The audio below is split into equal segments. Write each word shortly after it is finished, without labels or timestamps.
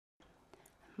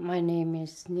My name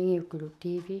is Ningeokuluk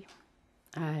Teevee.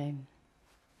 I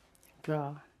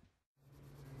draw.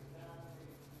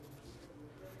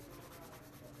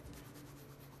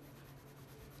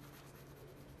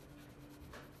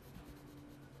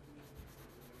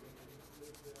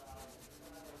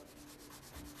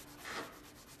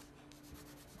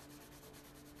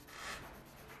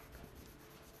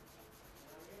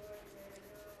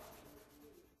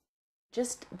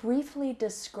 Just briefly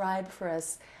describe for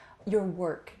us your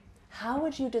work. How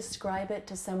would you describe it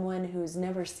to someone who's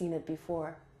never seen it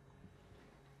before?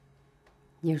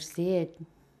 You see it.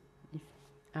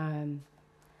 I'm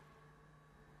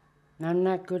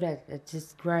not good at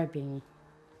describing.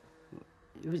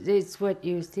 It's what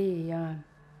you see.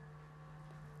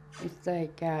 It's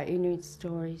like Inuit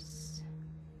stories,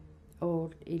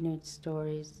 old Inuit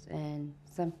stories, and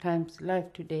sometimes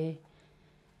life today,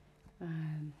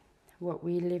 what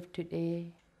we live today,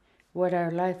 what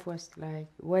our life was like,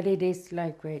 what it is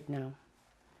like right now.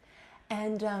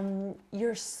 And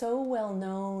you're so well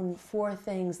known for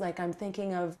things like, I'm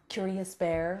thinking of Curious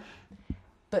Bear,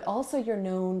 but also you're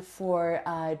known for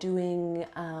doing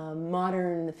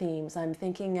modern themes. I'm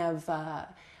thinking of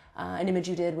an image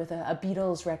you did with a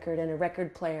Beatles record and a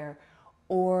record player,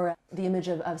 or the image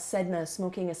of Sedna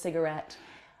smoking a cigarette.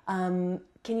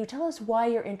 Can you tell us why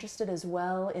you're interested as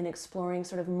well in exploring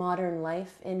sort of modern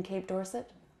life in Cape Dorset?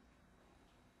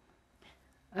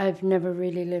 I've never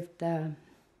really lived the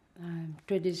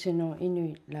traditional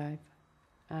Inuit life.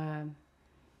 A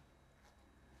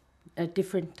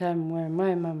different time where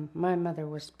my mother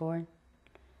was born.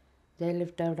 They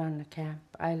lived out on the camp.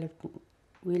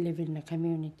 We live in the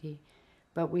community,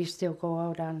 but we still go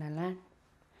out on the land.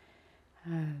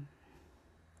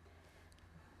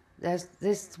 This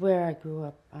is where I grew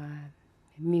up.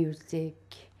 Music,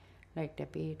 like the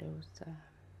Beatles.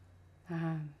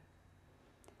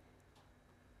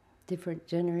 Different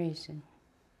generation.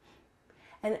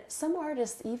 And some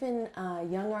artists, even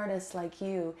young artists like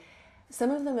you,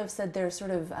 some of them have said they're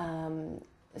sort of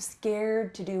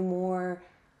scared to do more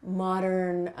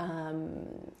modern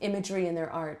imagery in their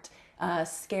art,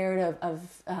 scared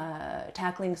of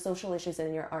tackling social issues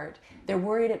in your art. They're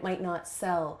worried it might not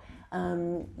sell.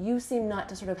 You seem not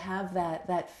to sort of have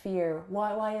that fear.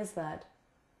 Why is that?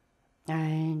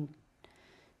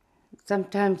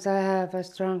 Sometimes I have a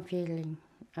strong feeling,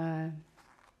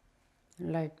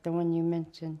 like the one you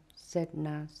mentioned,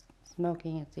 Sedna,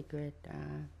 smoking a cigarette,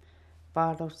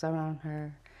 bottles around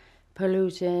her,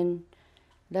 pollution.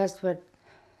 That's what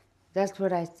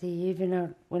I see.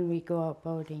 Even when we go out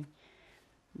boating,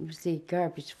 you see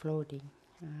garbage floating.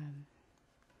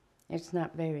 It's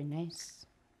not very nice.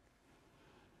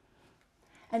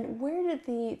 And where did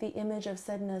the image of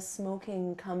Sedna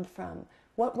smoking come from?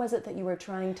 What was it that you were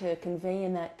trying to convey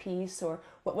in that piece, or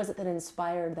what was it that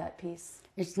inspired that piece?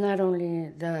 It's not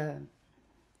only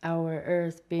our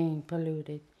earth being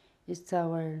polluted, it's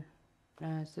our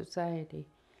society.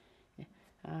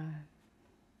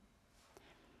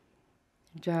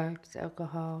 Drugs,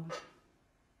 alcohol,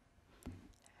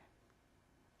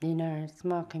 in our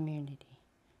small community.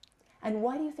 And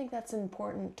why do you think that's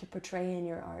important to portray in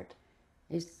your art?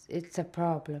 It's a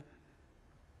problem.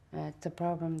 It's a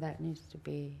problem that needs to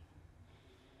be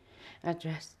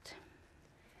addressed.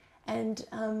 And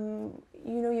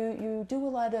you do a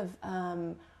lot of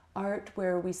art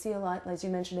where we see a lot, as you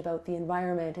mentioned, about the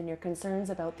environment and your concerns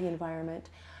about the environment.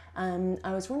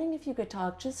 I was wondering if you could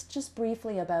talk just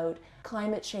briefly about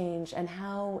climate change and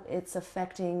how it's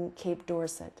affecting Cape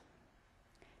Dorset.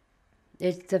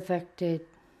 It's affected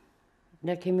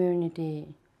the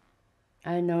community.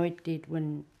 I know it did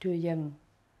when 2 young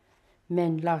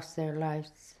men lost their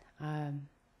lives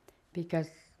because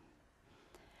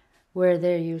where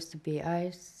there used to be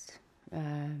ice,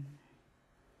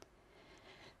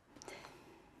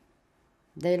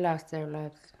 they lost their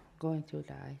lives going through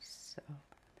the ice. So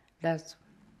that's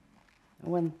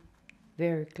one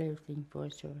very clear thing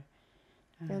for sure.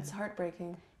 It's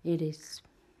heartbreaking. It is.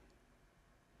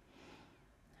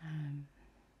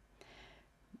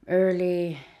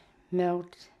 Early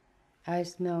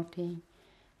ice melting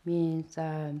means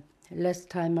less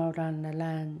time out on the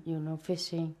land,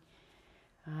 fishing.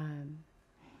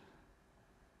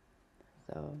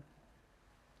 So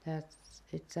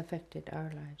it's affected our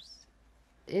lives.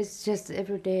 It's just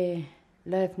everyday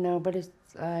life now, but it's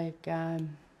like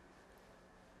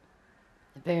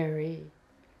very,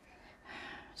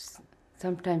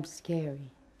 sometimes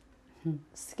scary.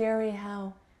 Scary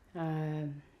how?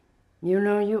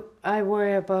 I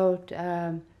worry about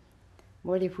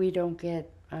what if we don't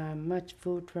get much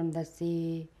food from the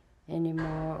sea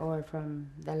anymore or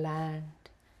from the land.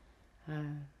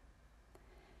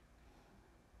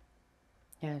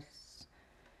 Yes.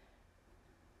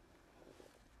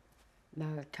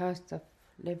 The cost of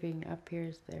living up here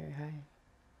is very high.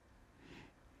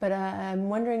 But I'm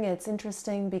wondering, it's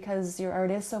interesting because your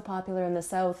art is so popular in the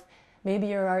South. Maybe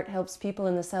your art helps people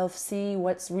in the South see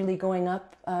what's really going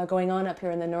on up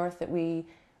here in the North that we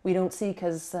don't see,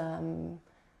 because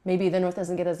maybe the North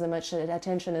doesn't get as much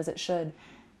attention as it should.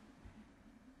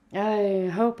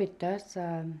 I hope it does.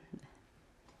 A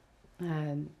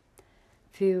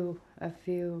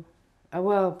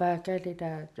while back, I did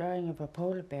a drawing of a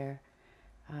polar bear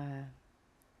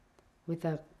with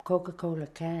a Coca-Cola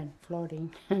can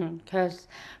floating. Because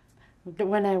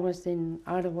when I was in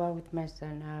Ottawa with my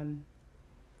son,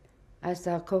 I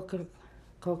saw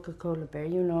Coca-Cola bear,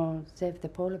 you know, save the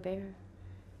polar bear.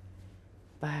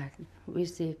 But we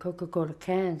see Coca-Cola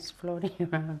cans floating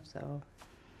around, so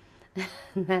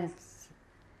that's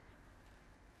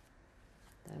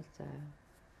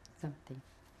something.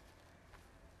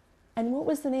 And what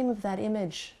was the name of that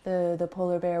image, the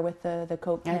polar bear with the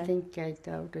Coke can? I think I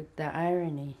doubted the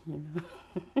irony, you know.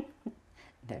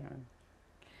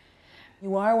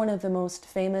 You are one of the most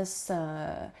famous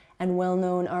and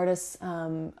well-known artists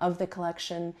of the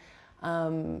collection.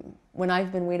 When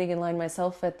I've been waiting in line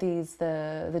myself at these,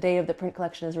 the day of the print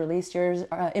collection is released, your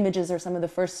images are some of the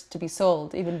first to be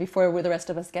sold, even before the rest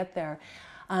of us get there.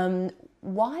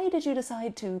 Why did you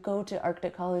decide to go to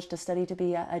Arctic College to study to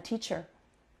be a teacher?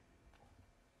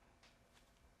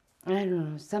 I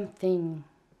don't know, something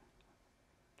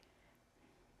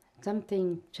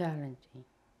challenging.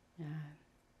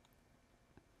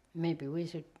 Maybe we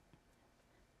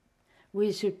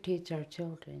should teach our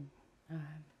children,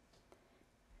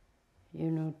 you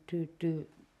know, to do.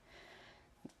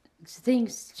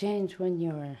 Things change when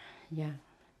you're young.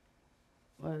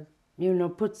 Well, you know,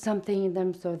 put something in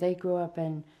them so they grow up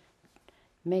and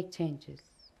make changes.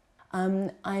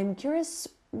 I'm curious,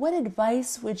 what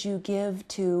advice would you give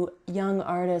to young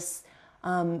artists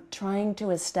trying to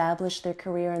establish their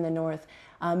career in the North?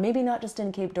 Maybe not just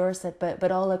in Cape Dorset,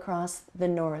 but all across the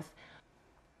North.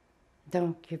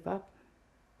 Don't give up.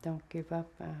 Don't give up.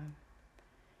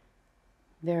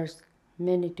 There's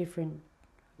many different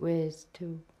ways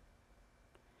to.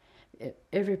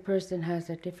 Every person has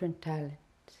a different talent.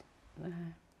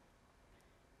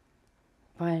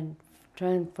 Try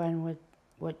and find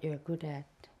what you're good at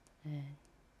and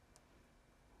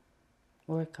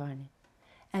work on it.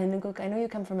 And Ningeokuluk, I know you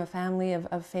come from a family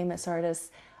of famous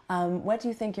artists. What do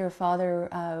you think your father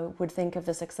would think of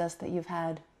the success that you've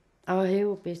had? Oh, he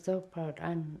will be so proud.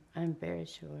 I'm very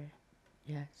sure.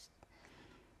 Yes.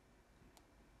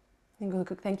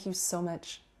 Ningeokuluk, thank you so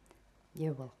much.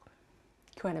 You're welcome.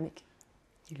 Kuanamik.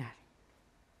 Gracias.